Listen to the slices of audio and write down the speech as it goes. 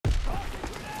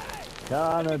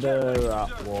Canada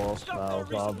at war,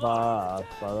 south of us.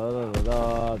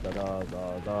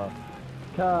 Da-da-da-da-da-da-da-da.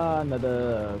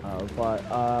 Canada, I'll fight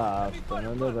us.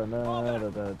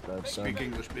 Speak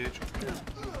English, bitch.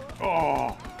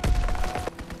 Oh!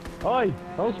 Oi,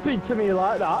 don't speak to me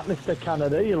like that, Mr.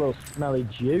 Canada, you little smelly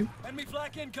Jew. Enemy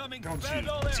flak incoming. Don't Bad you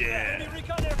all aircraft. dare. Enemy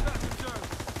recon aircraft return.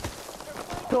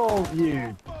 Don't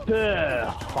you dare,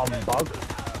 humbug.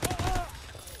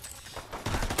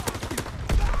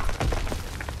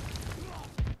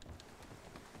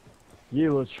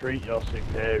 You will treat your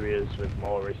superiors with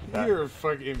more respect. You're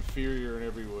fucking inferior in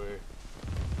every way.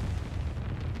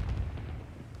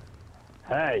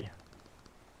 Hey,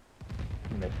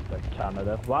 Mr.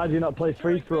 Canada, why do you not play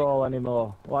free-for-all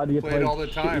anymore? Why do you Played play all the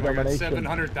time. I got domination?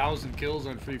 700,000 kills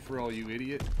on free-for-all, you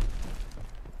idiot.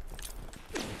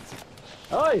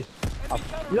 Oi!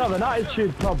 You have an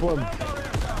attitude problem.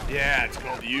 Yeah, it's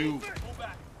called you.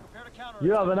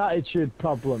 You have an attitude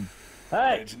problem.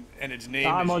 Hey! And its name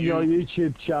I'm is on you. your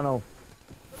YouTube channel.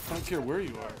 I don't care where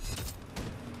you are.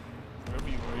 Wherever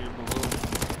you are, you're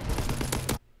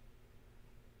below.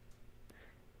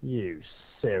 You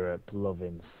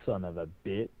syrup-loving son of a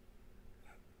bitch.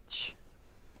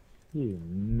 You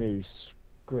moose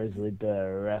grizzly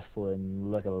bear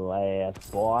wrestling little ass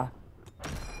boy.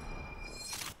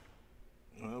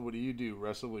 Well, what do?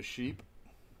 Wrestle with sheep?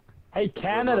 Hey,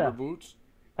 Canada! Rubber boots?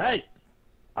 Hey!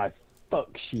 I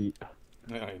fuck sheep.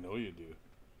 Yeah, I know you do.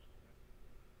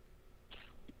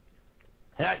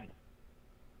 Hey!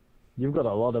 You've got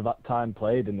a lot of that time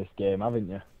played in this game, haven't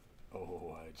you?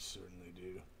 Oh, I certainly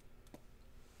do.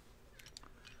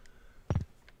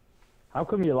 How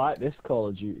come you like this Call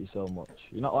of Duty so much?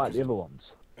 You're not like the other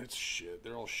ones. It's shit.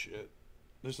 They're all shit.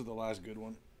 This is the last good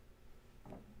one.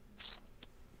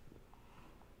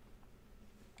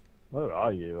 Where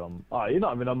are you? Oh, you're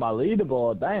not even on my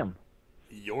leaderboard, damn.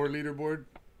 Your leaderboard?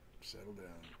 Settle down.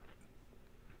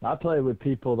 I play with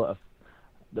people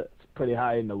that's pretty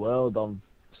high in the world on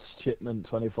shipment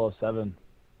 24/7.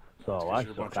 So I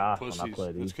suck ass when I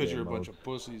play these. It's because you're a bunch of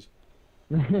pussies.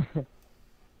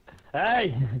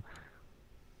 Hey!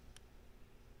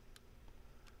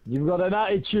 You've got an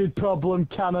attitude problem,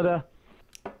 Canada.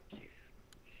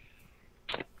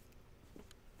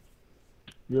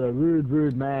 You're a rude,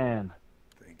 rude man.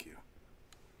 Thank you.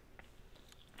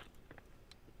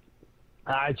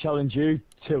 I challenge you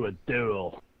to a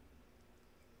duel.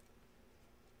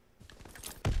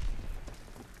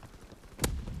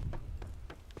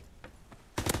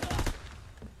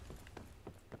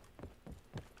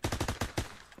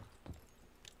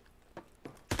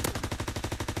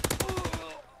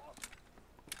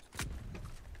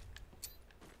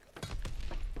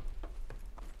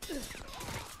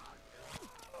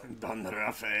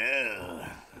 DonRafael.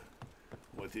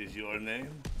 What is your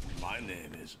name? My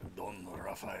name is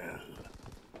DonRafael.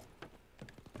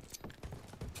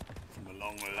 From a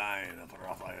long line of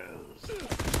Raphaels.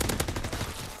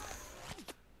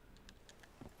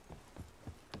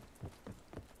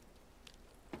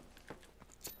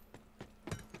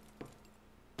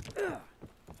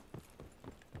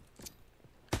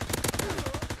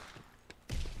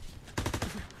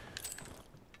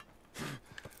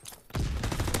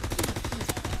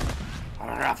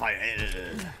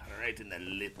 Raphael, right in the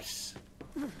lips.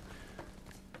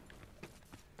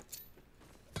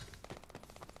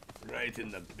 Right in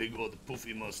the big old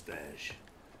poofy mustache.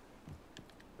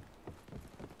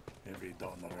 Every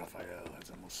DonRafael has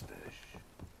a mustache.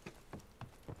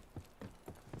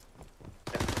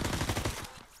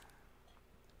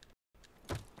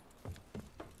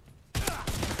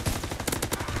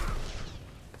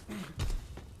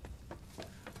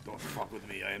 Don't fuck with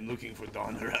me, I am looking for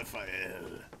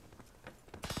DonRafael.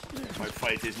 My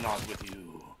fight is not with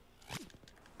you.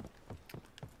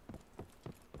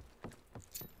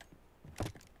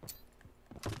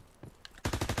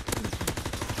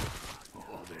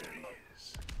 Oh, there he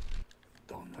is.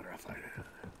 DonRafael.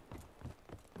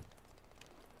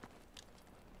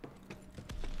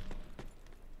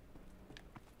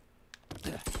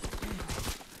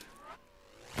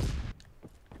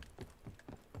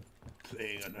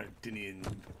 Playing an Argentinian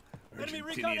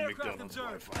McDonald's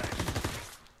Wi-Fi.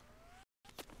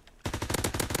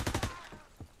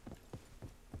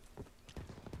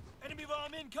 Enemy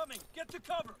bomb incoming. Get to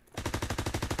cover.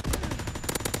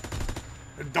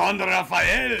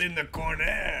 DonRafael in the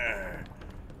corner.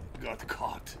 Got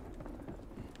caught.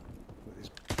 With his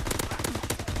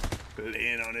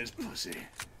laying on his pussy.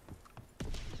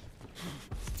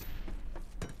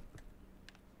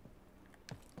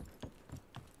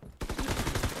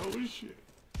 Oh shit.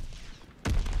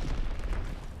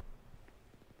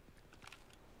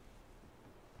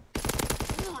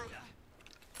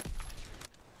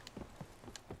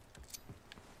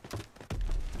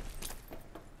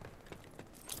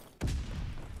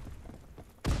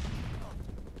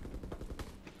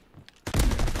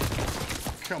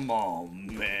 Come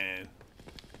on, man.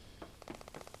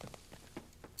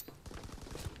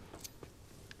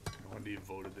 I wonder you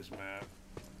voted this map.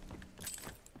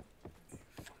 You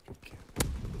fucking can't.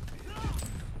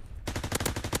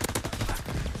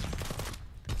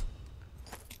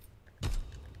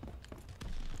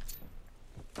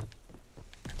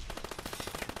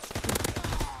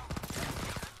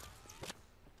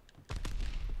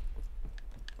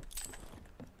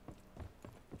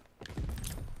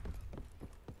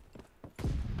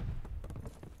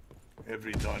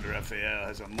 Every DonRafael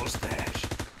has a mustache,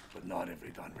 but not every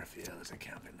DonRafael is a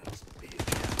camping little bitch.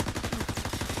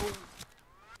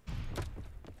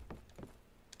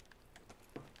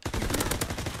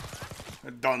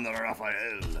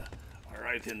 DonRafael,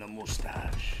 right in the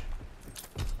mustache.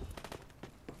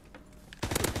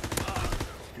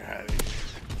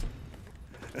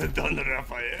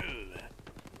 DonRafael.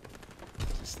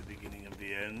 Is this the beginning of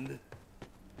the end?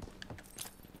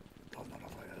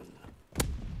 DonRafael.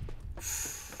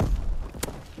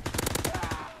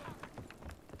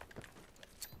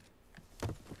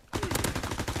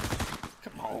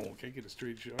 Come on, can't get a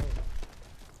straight shot.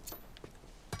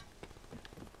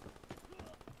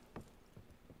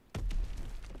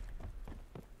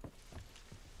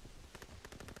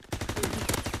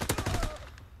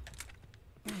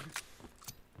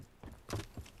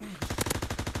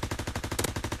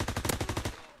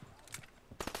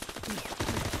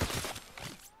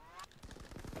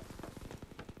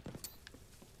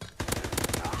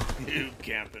 You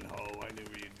camping hoe, I knew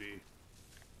where you'd be.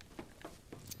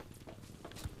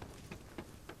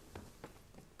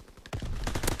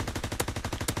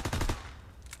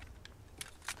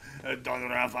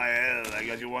 DonRafael, I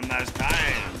got you one last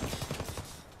time.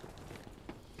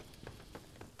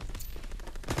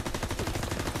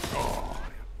 Oh,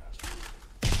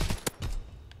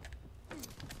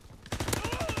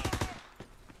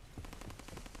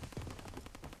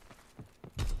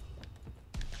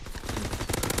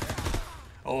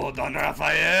 oh,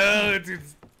 DonRafael,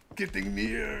 it's getting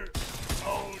near.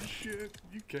 Oh shit,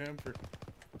 you camper.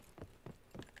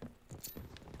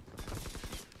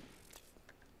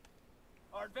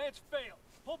 Our advance failed.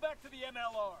 Pull back to the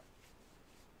MLR.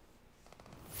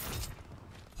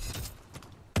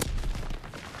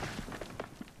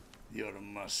 Your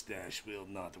mustache will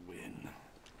not win.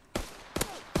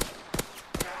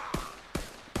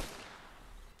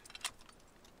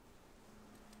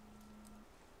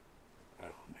 I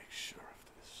will make sure of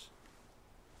this.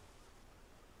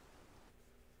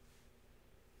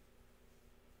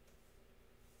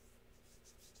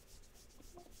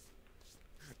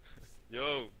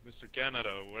 Yo, Mr. Canada,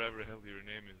 or whatever the hell your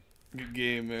name is. Good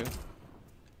game, man.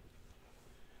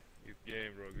 Good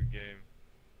game, bro, good game.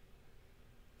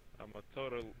 I'm a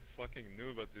total fucking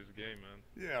noob at this game, man.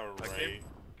 Yeah, right.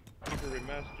 Super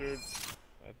remastered.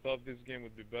 I thought this game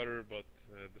would be better, but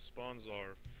the spawns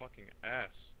are fucking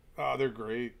ass. Oh, they're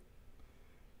great.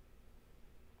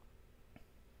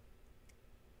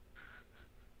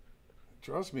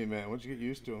 Trust me, man. Once you get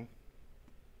used to them.